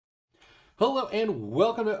Hello and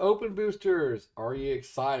welcome to Open Boosters. Are you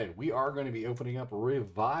excited? We are going to be opening up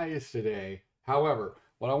Revise today. However,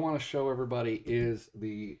 what I want to show everybody is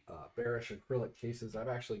the Bearish Acrylic Cases. I've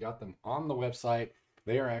actually got them on the website.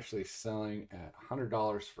 They are actually selling at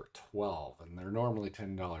 $100 for 12, and they're normally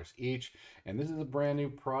 $10 each. And this is a brand new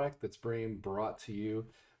product that's being brought to you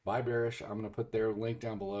by Bearish. I'm going to put their link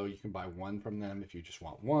down below. You can buy one from them if you just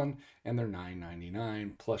want one, and they're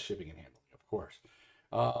 $9.99 plus shipping and handling, of course.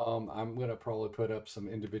 I'm going to probably put up some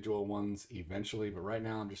individual ones eventually, but right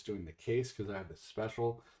now I'm just doing the case because I have this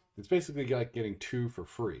special. It's basically like getting two for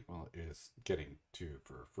free. Well, it is getting two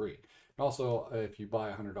for free. Also, if you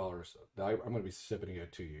buy $100, I'm going to be shipping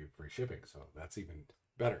it to you free shipping, so that's even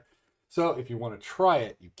better. So if you want to try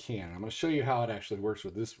it, you can. I'm going to show you how it actually works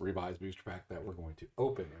with this revised booster pack that we're going to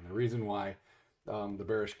open, and the reason why the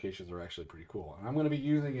Bearish cases are actually pretty cool. And I'm going to be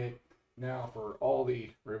using it now for all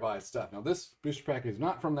the revised stuff. Now this booster pack is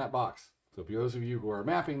not from that box. So for those of you who are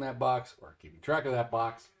mapping that box or keeping track of that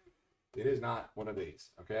box, it is not one of these,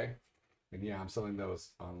 okay? And yeah, I'm selling those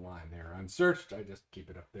online. They're unsearched. I just keep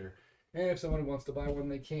it up there. And if someone wants to buy one,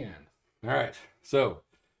 they can. All right, so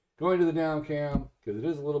going to the down cam, because it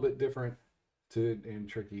is a little bit different and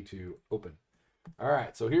tricky to open. All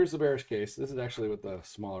right, so here's the Bearish case. This is actually what the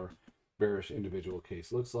smaller Bearish individual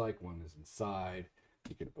case looks like. One is inside.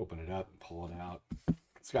 You can open it up and pull it out.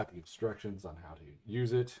 It's got the instructions on how to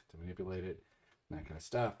use it, to manipulate it, and that kind of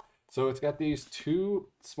stuff. So it's got these two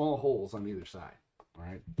small holes on either side. All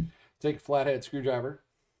right. Take a flathead screwdriver.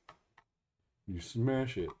 You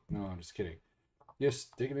smash it. No, I'm just kidding.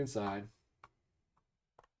 Just stick it inside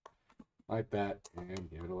like that and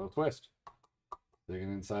give it a little twist. Stick it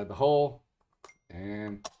inside the hole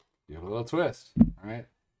and give it a little twist. All right.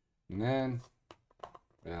 And then,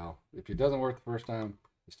 well, if it doesn't work the first time,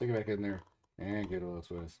 you stick it back in there and give it a little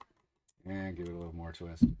twist and give it a little more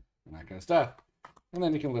twist and that kind of stuff. And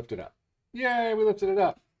then you can lift it up. Yay, we lifted it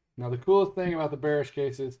up. Now the coolest thing about the Bearish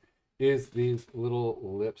cases is these little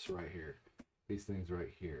lips right here. These things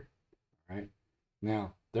right here. All right.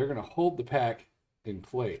 Now they're going to hold the pack in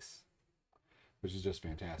place, which is just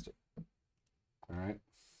fantastic. All right.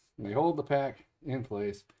 And they hold the pack in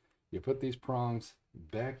place. You put these prongs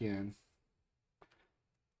back in.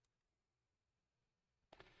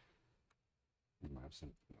 I'm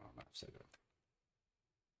upside down.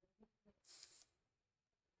 It's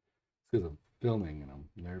because I'm filming and I'm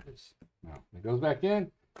nervous. No, it goes back in,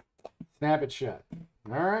 snap it shut.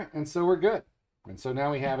 All right, and so we're good. And so now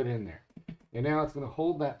we have it in there. And now it's going to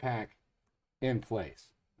hold that pack in place.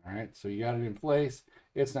 All right, so you got it in place.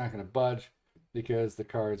 It's not going to budge because the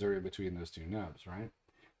cards are in between those two nubs, right?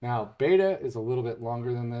 Now, beta is a little bit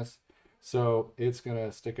longer than this, so it's going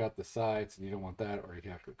to stick out the sides, and you don't want that, or you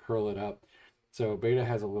have to curl it up. So beta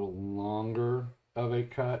has a little longer of a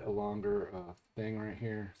cut, a longer thing right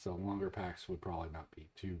here. So longer packs would probably not be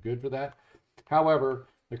too good for that. However,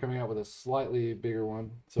 they're coming out with a slightly bigger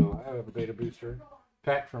one. So I have a beta booster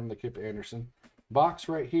pack from the Kip Anderson box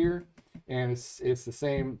right here. And it's the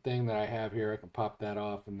same thing that I have here. I can pop that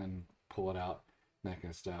off and then pull it out, and that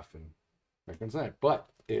kind of stuff, and back inside. But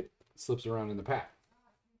it slips around in the pack.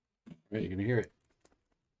 Right, you can hear it.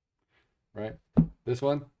 Right? This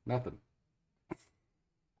one, nothing.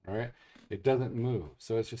 All right, it doesn't move,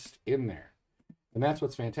 so it's just in there, and that's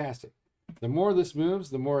what's fantastic. The more this moves,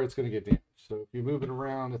 the more it's going to get damaged. So if you move it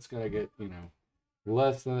around, it's going to get, you know,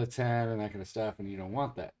 less than a 10 and that kind of stuff, and you don't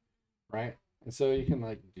want that, right? And so you can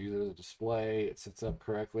like use it as a display. It sits up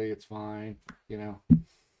correctly. It's fine, you know.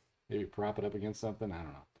 Maybe prop it up against something. I don't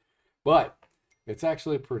know, but it's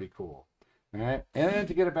actually pretty cool. All right, and then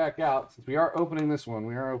to get it back out, since we are opening this one,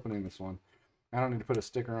 I don't need to put a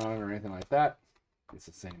sticker on it or anything like that. It's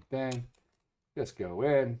the same thing. Just go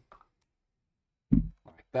in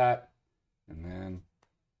like that, and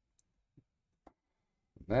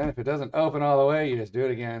then if it doesn't open all the way, you just do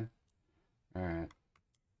it again. All right.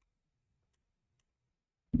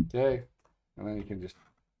 Okay, and then you can just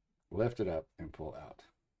lift it up and pull out.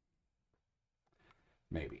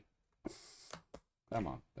 Maybe. Come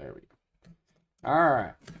on, there we go. All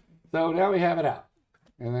right, so now we have it out,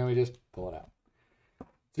 and then we just pull it out.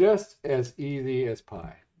 Just as easy as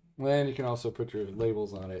pie. Then you can also put your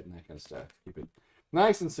labels on it and that kind of stuff. Keep it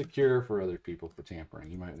nice and secure for other people for tampering.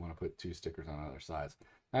 You might want to put two stickers on other sides.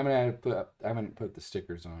 I haven't put the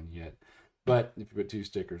stickers on yet, but if you put two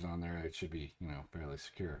stickers on there, it should be, you know, fairly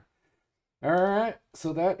secure. All right,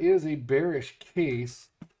 so that is a Bearish case,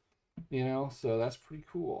 you know, so that's pretty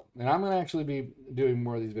cool. And I'm going to actually be doing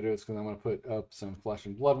more of these videos because I'm going to put up some Flesh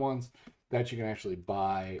and Blood ones that you can actually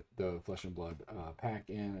buy the Flesh and Blood pack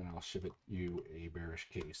in, and I'll ship you a Bearish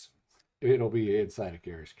case. It'll be inside a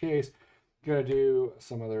Bearish case, Gonna do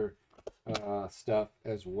some other stuff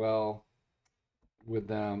as well with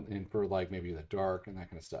them, and for like maybe the dark and that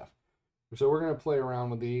kind of stuff. So we're gonna play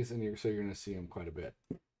around with these, and so you're gonna see them quite a bit.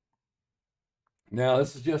 Now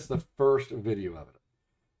this is just the first video of it.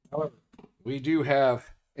 However, we do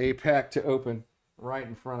have a pack to open right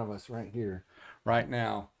in front of us, right here, right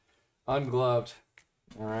now, ungloved.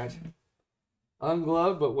 All right,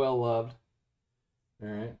 ungloved but well loved. All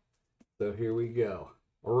right, so here we go,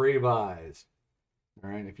 revised. All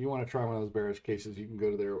right, if you want to try one of those bearish cases, you can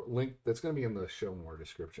go to their link that's going to be in the show more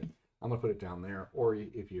description. I'm going to put it down there. Or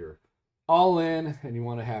if you're all in and you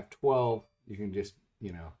want to have 12, you can just,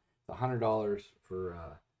 you know, $100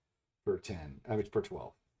 for 10. I mean, for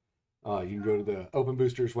 12. You can go to the Open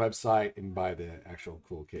Boosters website and buy the actual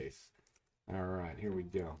cool case. All right, here we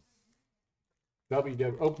go.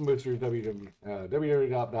 Openboosters,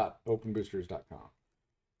 www.openboosters.com.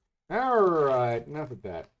 All right, enough of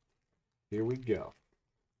that. Here we go.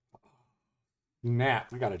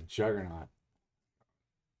 Snap, we got a juggernaut.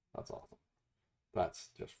 That's awesome. That's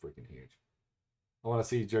just freaking huge. I want to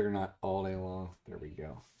see juggernaut all day long. There we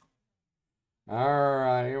go. All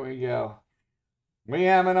right, here we go. We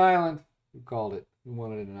have an island. Who called it? Who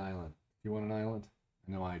wanted an island? You want an island?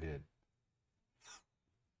 I know I did.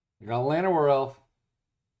 I got Llanowar Elf.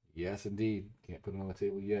 Yes, indeed. Can't put it on the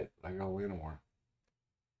table yet. I got Llanowar.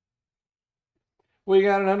 We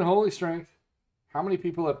got an Unholy Strength. How many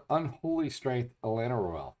people have Unholy Strength a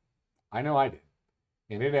Llanowar Elf? I know I did.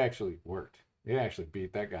 And it actually worked. It actually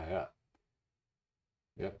beat that guy up.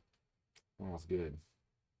 Yep. That was good.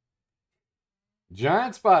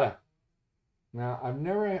 Giant Spider. Now, I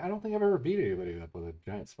don't think I've ever beat anybody up with a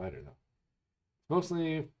giant spider, though.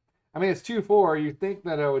 Mostly, I mean, it's 2-4. You'd think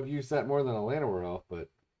that I would use that more than a Llanowar Elf, but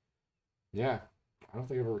yeah, I don't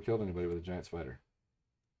think I've ever killed anybody with a giant spider.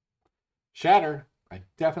 Shatter. I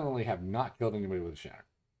definitely have not killed anybody with a Shatter.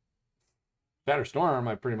 Shatter Storm,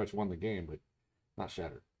 I pretty much won the game, but not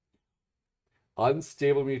Shatter.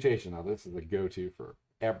 Unstable Mutation. Now, this is the go-to for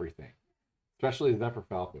everything. Especially Zephyr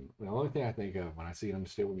Falcon. The only thing I think of when I see an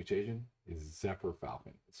unstable mutation is Zephyr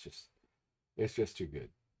Falcon. It's just too good.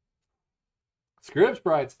 Script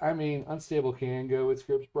Sprites. I mean, unstable can go with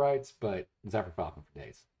Script Sprites, but Zephyr Falcon for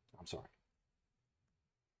days. I'm sorry.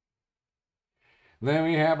 Then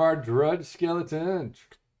we have our Drudge Skeleton.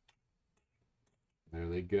 There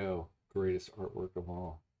they go. Greatest artwork of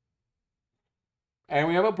all. And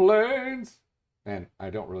we have a Plains. And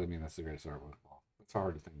I don't really mean that's the greatest artwork of all. It's a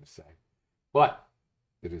hard thing to say. But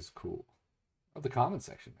it is cool. Of the comment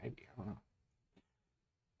section, maybe. I don't know.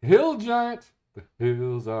 Hill Giant. The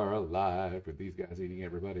hills are alive with these guys eating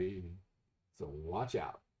everybody. So watch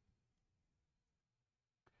out.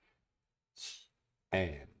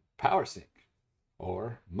 And Power Sync.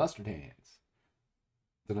 Or Mustard Hands.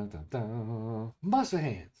 Dun, dun, dun, dun. Mustard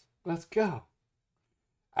Hands. Let's go.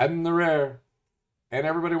 And the rare. And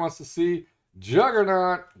everybody wants to see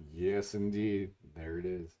Juggernaut. Yes, indeed. There it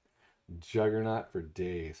is. Juggernaut for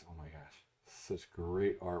days. Oh my gosh. Such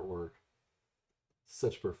great artwork.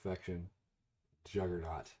 Such perfection.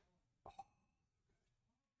 Juggernaut.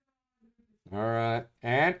 All right.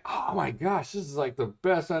 And, oh my gosh, this is like the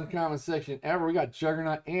best uncommon section ever. We got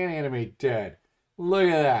Juggernaut and Animate Dead. Look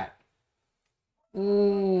at that.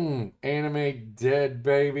 Animate Dead,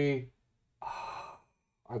 baby. Oh,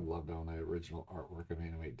 I'd love to own the original artwork of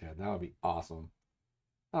Animate Dead. That would be awesome.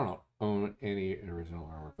 I don't own any original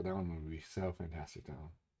artwork, but that one would be so fantastic to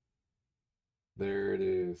own. There it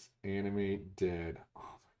is. Animate Dead. Oh my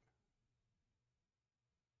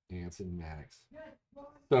God. Anson Maddox.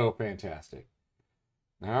 So fantastic.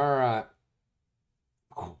 All right.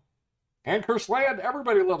 Oh. And Cursed Land.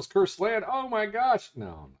 Everybody loves Cursed Land. Oh my gosh.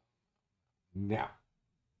 No. No.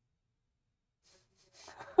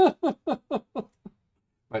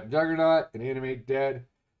 But Juggernaut and Animate Dead.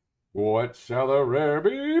 What shall the rare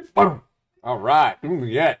be? Boom. All right.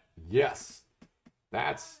 Yeah. Yes.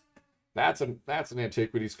 That's an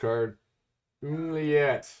Antiquities card.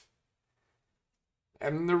 Yet.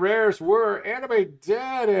 And the rares were Animate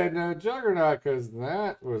Dead and Juggernaut, because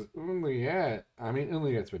that was Unliet. I mean,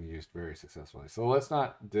 Unliet's been used very successfully, so let's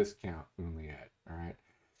not discount Unliet, all right?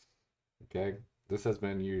 Okay? This has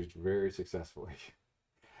been used very successfully.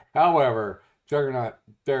 However, Juggernaut,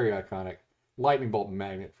 very iconic. Lightning Bolt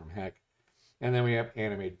Magnet from Heck. And then we have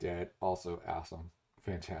Animate Dead, also awesome.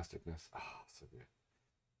 Fantasticness. Oh, so good.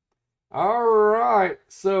 All right,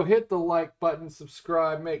 so hit the like button,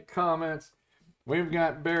 subscribe, make comments. We've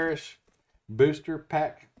got Bearish booster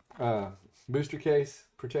pack, booster case,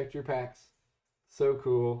 protect your packs. So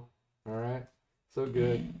cool. All right, so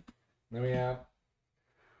good. Then we have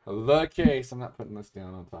the case. I'm not putting this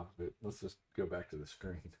down on top of it. Let's just go back to the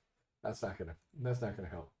screen. That's not gonna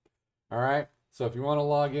help. All right. So if you want to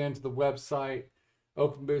log into the website,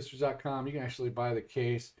 openboosters.com, you can actually buy the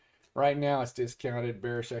case. Right now it's discounted.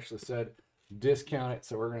 Bearish actually said discount it,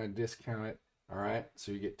 so we're going to discount it. All right.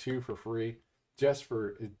 So you get 2 for free just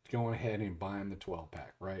for going ahead and buying the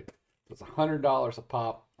 12-pack, right? So it's $100 a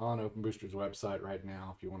pop on Open Boosters website right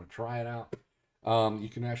now if you want to try it out. You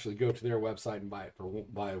can actually go to their website and buy the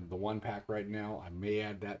 1-pack right now. I may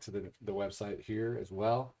add that to the website here as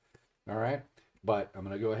well. All right. But I'm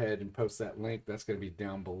going to go ahead and post that link. That's going to be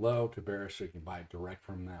down below to Bearish so you can buy it direct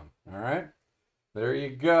from them. All right. There you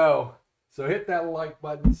go. So hit that like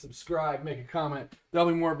button, subscribe, make a comment. There'll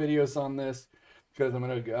be more videos on this because I'm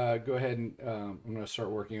going to go ahead and I'm going to start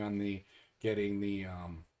working on getting the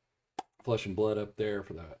Flesh and Blood up there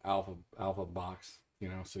for the alpha box, you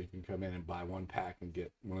know, so you can come in and buy 1-pack and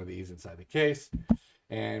get one of these inside the case.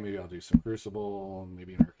 And maybe I'll do some Crucible,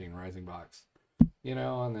 maybe an Arcane Rising box, you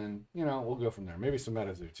know, and then, you know, we'll go from there. Maybe some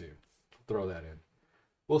MetaZoo too. Throw that in.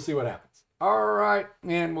 We'll see what happens. All right.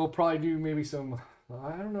 And we'll probably do maybe some,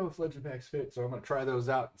 I don't know if Legend Packs fit, so I'm going to try those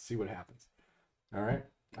out and see what happens. All right.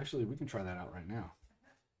 Actually, we can try that out right now.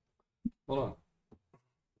 Hold on.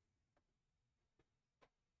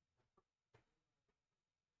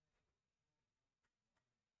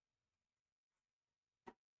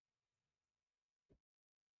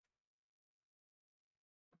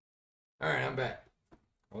 All right, I'm back.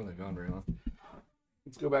 I wasn't gone very long.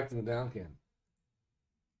 Let's go back to the down can.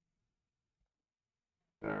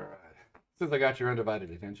 All right. Since I got your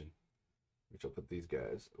undivided attention, which I'll put these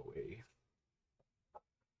guys away,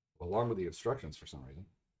 along with the instructions for some reason.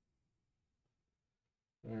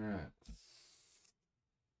 All right.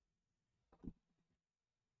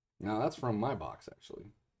 Now that's from my box, actually.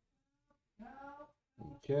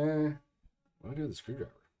 Okay. What do I do with the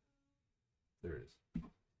screwdriver? There it is.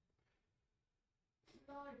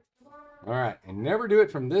 All right, and never do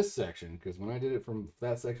it from this section because when I did it from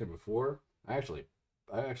that section before, I actually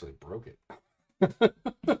broke it.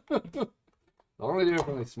 I'll only do it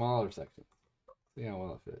from the smaller sections. See how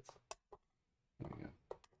well it fits. There we go.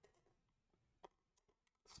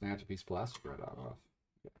 Snatch a piece of plastic right off.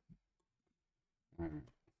 Okay. All right,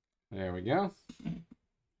 there we go.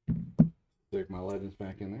 Stick my legends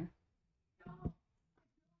back in there.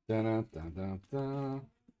 Dun dun dun dun.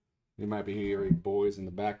 You might be hearing boys in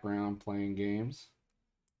the background playing games,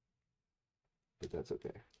 but that's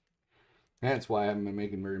okay. That's why I haven't been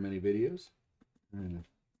making very many videos. All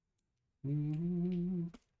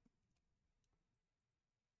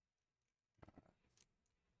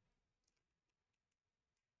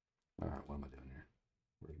right, what am I doing here?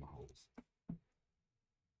 Where's my holes?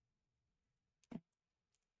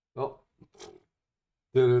 Oh,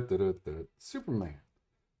 Superman.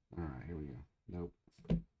 All right, here we go. Nope.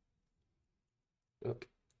 Up.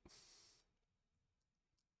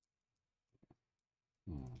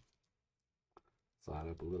 Slide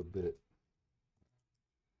up a little bit.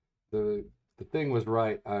 The thing was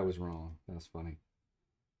right, I was wrong. That's funny.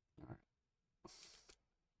 All right.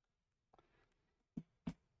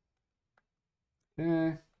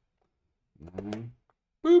 Okay. 9.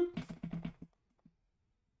 Boop.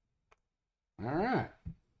 All right.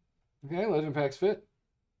 Okay, Legend Packs fit.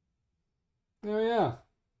 Oh yeah.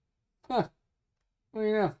 Huh. What do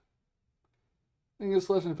you know? I think it's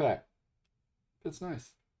Legend Pack. Fits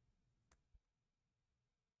nice.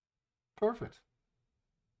 Perfect.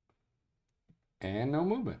 And no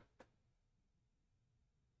movement.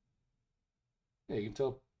 Yeah, you can tell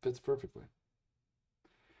it fits perfectly.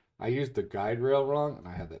 I used the guide rail wrong and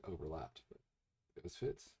I had that overlapped, but it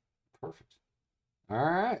fits perfect. All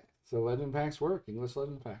right. So Legend Packs work. English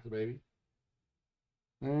Legend Packs, baby.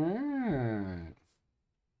 All right.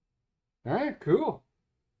 All right, cool.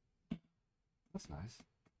 That's nice.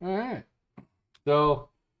 All right. So,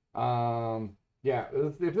 yeah,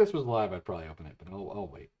 if this was live, I'd probably open it, but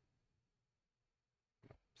I'll wait.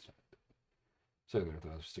 So there, I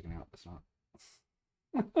thought I was sticking out, but it's not.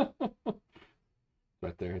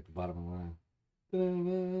 Right there at the bottom of the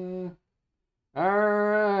line. All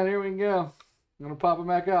right, here we go. I'm gonna pop it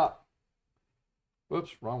back out.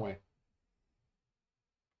 Whoops, wrong way.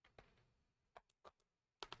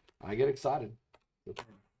 I get excited.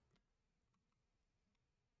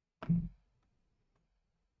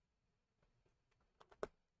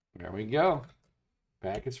 There we go.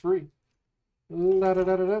 Pack is free. La, da,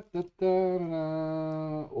 da, da, da, da, da,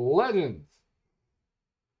 da. Legends.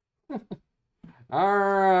 All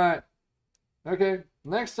right. Okay.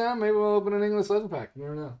 Next time, maybe we'll open an English Legend Pack. You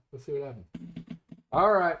never know. Let's see what happens.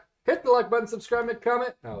 All right. Hit the like button, subscribe, make a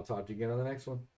comment. I'll talk to you again on the next one.